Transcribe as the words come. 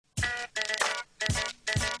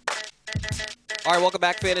All right, welcome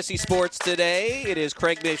back, Fantasy Sports Today. It is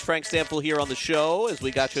Craig Mish, Frank Stanfield here on the show as we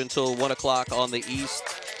got you until 1 o'clock on the East.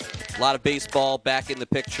 A lot of baseball back in the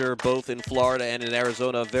picture, both in Florida and in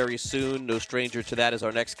Arizona very soon. No stranger to that is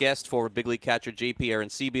our next guest, former big league catcher JP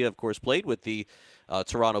Arencibia, of course, played with the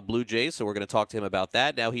Toronto Blue Jays, so we're going to talk to him about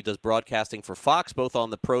that. Now he does broadcasting for Fox, both on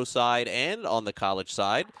the pro side and on the college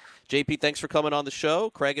side. JP, thanks for coming on the show.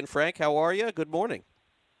 Craig and Frank, how are you? Good morning.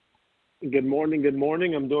 Good morning. Good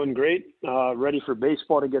morning. I'm doing great. Ready for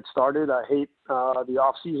baseball to get started. I hate the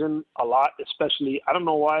off season a lot, especially. I don't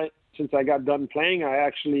know why. Since I got done playing, I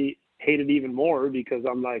actually hate it even more because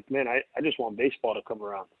I'm like, man, I just want baseball to come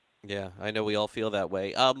around. Yeah, I know we all feel that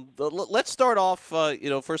way. Let's start off.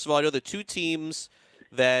 First of all, I know the two teams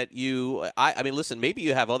that I mean, listen, maybe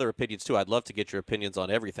you have other opinions too. I'd love to get your opinions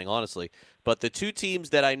on everything, honestly. But the two teams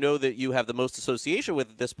that I know that you have the most association with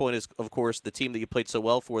at this point is, of course, the team that you played so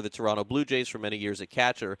well for, the Toronto Blue Jays, for many years at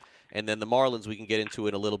catcher, and then the Marlins. We can get into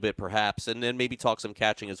in a little bit, perhaps, and then maybe talk some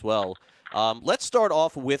catching as well. Let's start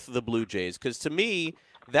off with the Blue Jays because to me,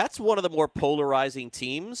 that's one of the more polarizing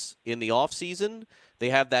teams in the offseason. They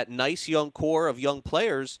have that nice young core of young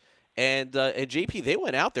players. And JP, they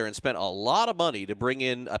went out there and spent a lot of money to bring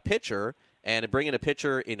in a pitcher and to bring in a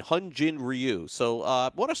pitcher in Hyun-Jin Ryu. So I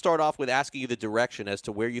want to start off with asking you the direction as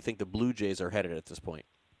to where you think the Blue Jays are headed at this point.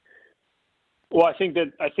 Well, I think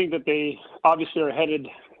that they obviously are headed,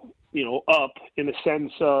 up in the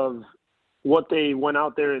sense of what they went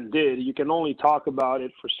out there and did. You can only talk about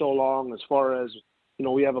it for so long as far as,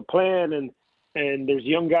 we have a plan and there's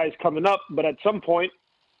young guys coming up, but at some point,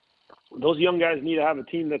 those young guys need to have a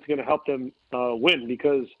team that's going to help them win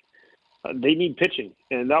because they need pitching.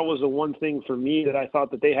 And that was the one thing for me that I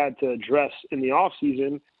thought that they had to address in the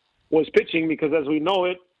offseason was pitching because as we know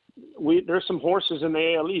it, there's some horses in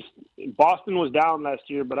the AL East. Boston was down last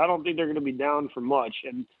year, but I don't think they're going to be down for much.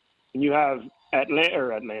 And you have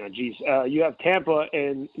you have Tampa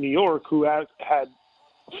and New York who have had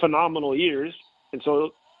phenomenal years. And so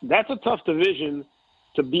that's a tough division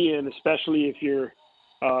to be in, especially if you're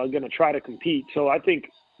going to try to compete. So I think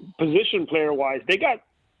position player-wise, they got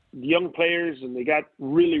young players and they got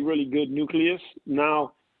really, really good nucleus.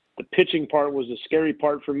 Now, the pitching part was the scary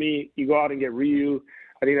part for me. You go out and get Ryu.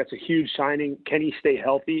 I think that's a huge signing. Can he stay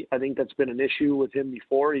healthy? I think that's been an issue with him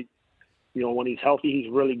before. When he's healthy,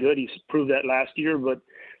 he's really good. He's proved that last year, but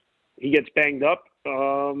he gets banged up.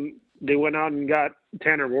 They went out and got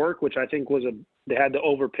Tanner Roark, which I think they had to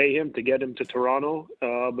overpay him to get him to Toronto,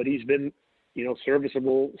 but he's been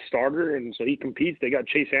serviceable starter, and so he competes. They got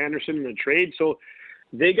Chase Anderson in a trade. So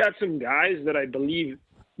they got some guys that I believe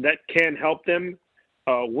that can help them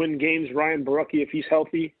win games. Ryan Barucki, if he's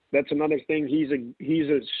healthy, that's another thing. He's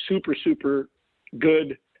a super, super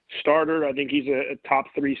good starter. I think he's a top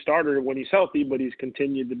 3 starter when he's healthy, but he's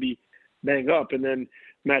continued to be banged up. And then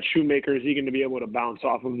Matt Shoemaker, is he going to be able to bounce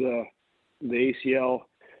off of the ACL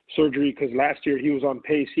surgery? Because last year he was on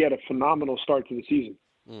pace. He had a phenomenal start to the season.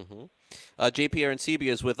 Mm-hmm. JP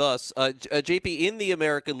Arencibia is with us. JP, in the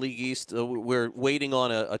American League East, we're waiting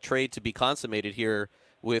on a trade to be consummated here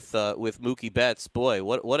with Mookie Betts. Boy,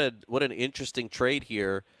 what an interesting trade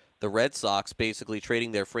here. The Red Sox basically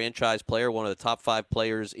trading their franchise player, one of the top 5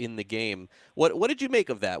 players in the game. What did you make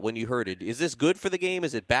of that when you heard it? Is this good for the game?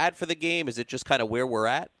 Is it bad for the game? Is it just kind of where we're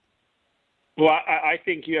at? Well, I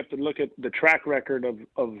think you have to look at the track record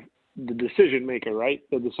of the decision maker, right?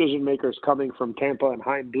 The decision maker is coming from Tampa and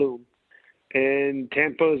Chaim Bloom. And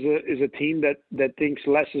Tampa is a team that thinks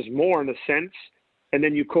less is more in a sense. And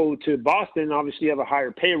then you go to Boston, obviously you have a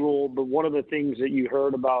higher payroll, but one of the things that you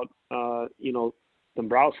heard about,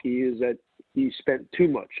 Dombrowski is that he spent too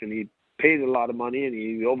much and he paid a lot of money and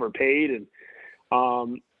he overpaid. And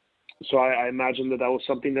so I imagine that was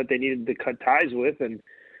something that they needed to cut ties with. And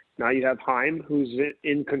now you have Chaim, who's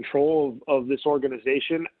in control of this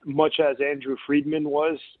organization, much as Andrew Friedman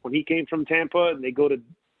was when he came from Tampa, and they go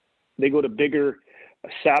to bigger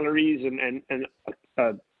salaries and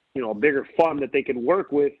a bigger fund that they can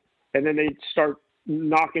work with, and then they start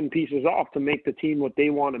knocking pieces off to make the team what they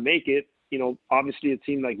want to make it. Obviously it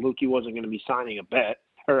seemed like Mookie wasn't going to be signing a bet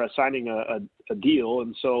or signing a deal,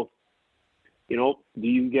 and so do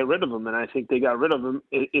you get rid of him? And I think they got rid of him.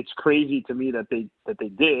 It's crazy to me that they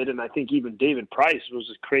did, and I think even David Price was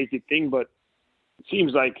a crazy thing. But it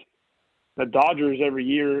seems like the Dodgers every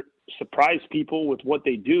year surprise people with what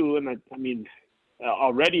they do, and I mean,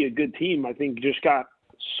 already a good team, I think just got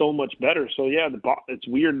so much better. So yeah, it's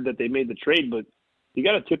weird that they made the trade, but you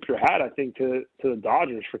got to tip your hat, I think, to the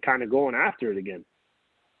Dodgers for kind of going after it again.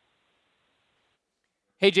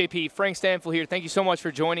 Hey, JP, Frank Stanfield here. Thank you so much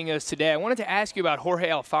for joining us today. I wanted to ask you about Jorge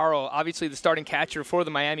Alfaro, obviously the starting catcher for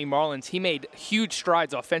the Miami Marlins. He made huge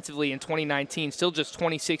strides offensively in 2019, still just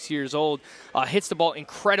 26 years old. Hits the ball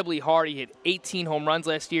incredibly hard. He hit 18 home runs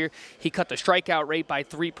last year. He cut the strikeout rate by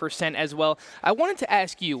 3% as well. I wanted to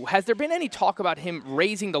ask you, has there been any talk about him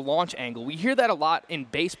raising the launch angle? We hear that a lot in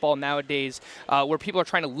baseball nowadays where people are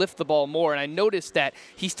trying to lift the ball more, and I noticed that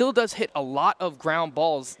he still does hit a lot of ground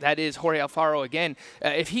balls. That is Jorge Alfaro again.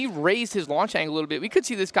 If he raised his launch angle a little bit, we could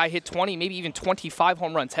see this guy hit 20, maybe even 25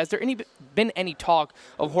 home runs. Has there been any talk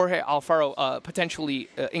of Jorge Alfaro potentially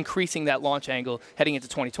increasing that launch angle heading into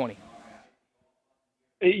 2020?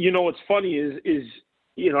 You know, what's funny is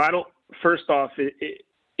I don't. First off,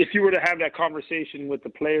 if you were to have that conversation with the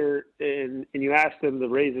player and you asked him to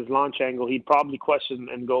raise his launch angle, he'd probably question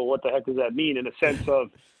and go, "What the heck does that mean?" In a sense of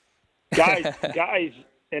guys,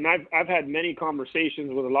 and I've had many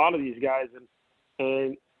conversations with a lot of these guys, and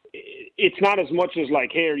it's not as much as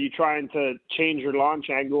like, hey, are you trying to change your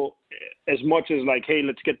launch angle, as much as like, hey,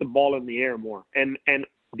 let's get the ball in the air more. And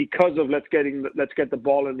because of let's get the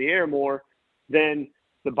ball in the air more, then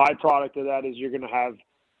the byproduct of that is you're going to have,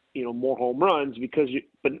 more home runs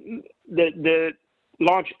but the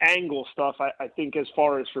launch angle stuff, I think as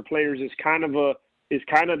far as for players is kind of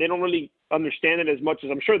they don't really understand it as much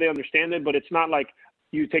as I'm sure they understand it, but it's not like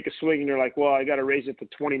you take a swing and you're like, well, I got to raise it to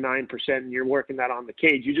 29% and you're working that on the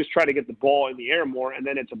cage. You just try to get the ball in the air more, and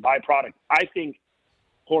then it's a byproduct. I think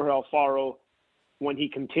Jorge Alfaro, when he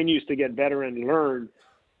continues to get better and learn,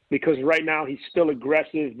 because right now he's still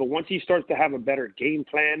aggressive, but once he starts to have a better game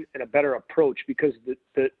plan and a better approach, because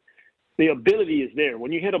the ability is there.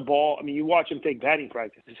 When you hit a ball, I mean, you watch him take batting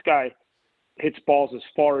practice. This guy hits balls as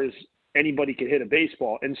far as anybody could hit a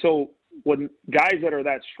baseball. And so when guys that are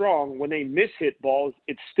that strong, when they miss hit balls,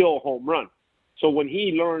 it's still a home run. So when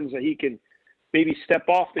he learns that he can maybe step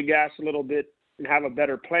off the gas a little bit and have a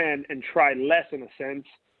better plan and try less in a sense,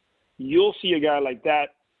 you'll see a guy like that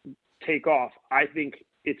take off. I think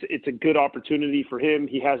it's a good opportunity for him.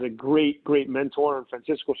 He has a great mentor in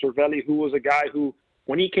Francisco Cervelli, who was a guy who,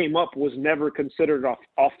 when he came up, was never considered an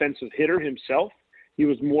offensive hitter himself. He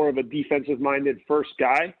was more of a defensive-minded first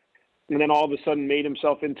guy, and then all of a sudden made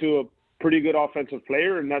himself into a pretty good offensive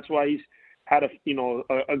player, and that's why he's had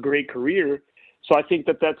a great career. So I think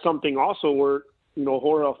that's something also where,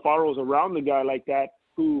 Jorge Alfaro's around a guy like that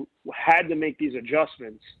who had to make these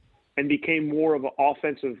adjustments and became more of an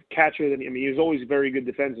offensive catcher than, he was always very good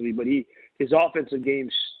defensively, but his offensive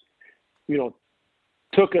games,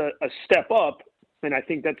 took a step up, and I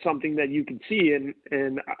think that's something that you can see,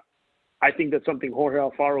 and I think that's something Jorge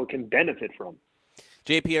Alfaro can benefit from.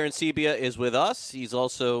 JP Arencibia is with us. He's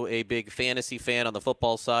also a big fantasy fan on the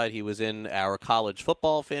football side. He was in our college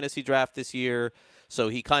football fantasy draft this year, so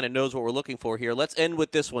he kind of knows what we're looking for here. Let's end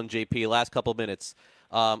with this one, JP, last couple minutes.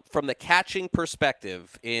 From the catching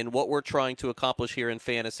perspective in what we're trying to accomplish here in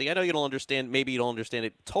fantasy, I know you don't understand, maybe you don't understand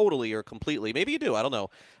it totally or completely. Maybe you do, I don't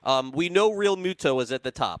know. We know Real Muto is at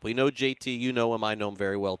the top. We know JT, you know him, I know him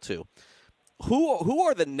very well too. Who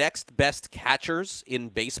are the next best catchers in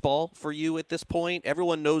baseball for you at this point?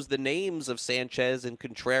 Everyone knows the names of Sanchez and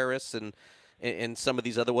Contreras and some of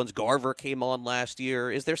these other ones. Garver came on last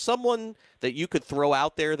year. Is there someone that you could throw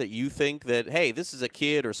out there that you think that, hey, this is a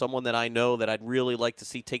kid or someone that I know that I'd really like to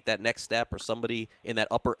see take that next step, or somebody in that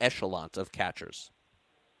upper echelon of catchers?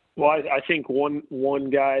 Well, I think one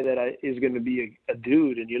guy that is going to be a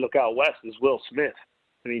dude, and you look out west, is Will Smith.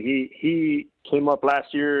 I mean, he came up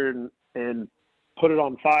last year and put it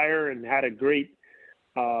on fire and had a great,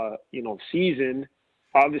 season.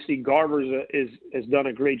 Obviously, Garver has done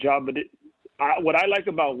a great job. But what I like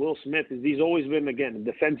about Will Smith is he's always been, again, a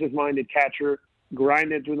defensive-minded catcher,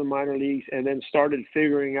 grinded through the minor leagues, and then started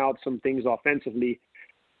figuring out some things offensively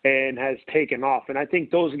and has taken off. And I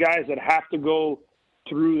think those guys that have to go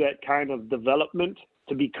through that kind of development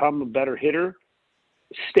to become a better hitter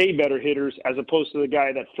stay better hitters, as opposed to the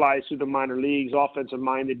guy that flies through the minor leagues,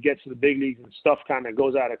 offensive-minded, gets to the big leagues, and stuff kind of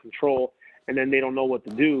goes out of control, and then they don't know what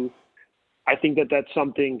to do. I think that's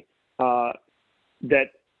something that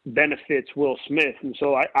benefits Will Smith. And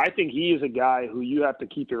so I think he is a guy who you have to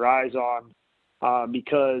keep your eyes on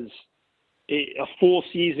because a full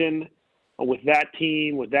season with that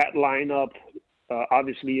team, with that lineup,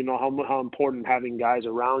 obviously, you know how important having guys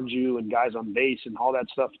around you and guys on base and all that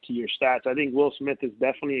stuff to your stats. I think Will Smith is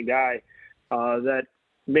definitely a guy that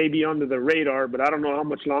may be under the radar, but I don't know how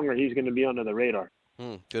much longer he's going to be under the radar.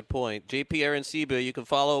 Good point. JP Arencibia, you can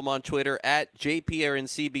follow him on Twitter at JP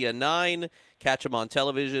Arencibia9. Catch him on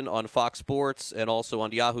television on Fox Sports and also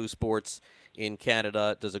on Yahoo Sports. in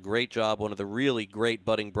Canada. Does a great job. One of the really great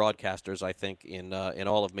budding broadcasters, I think, in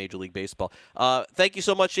all of Major League Baseball. Thank you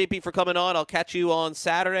so much, JP, for coming on. I'll catch you on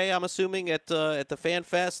Saturday, I'm assuming, at the Fan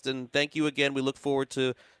Fest. And thank you again. We look forward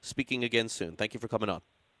to speaking again soon. Thank you for coming on.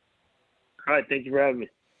 All right. Thank you for having me.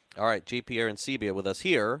 All right, JP Arencibia with us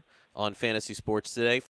here on Fantasy Sports Today.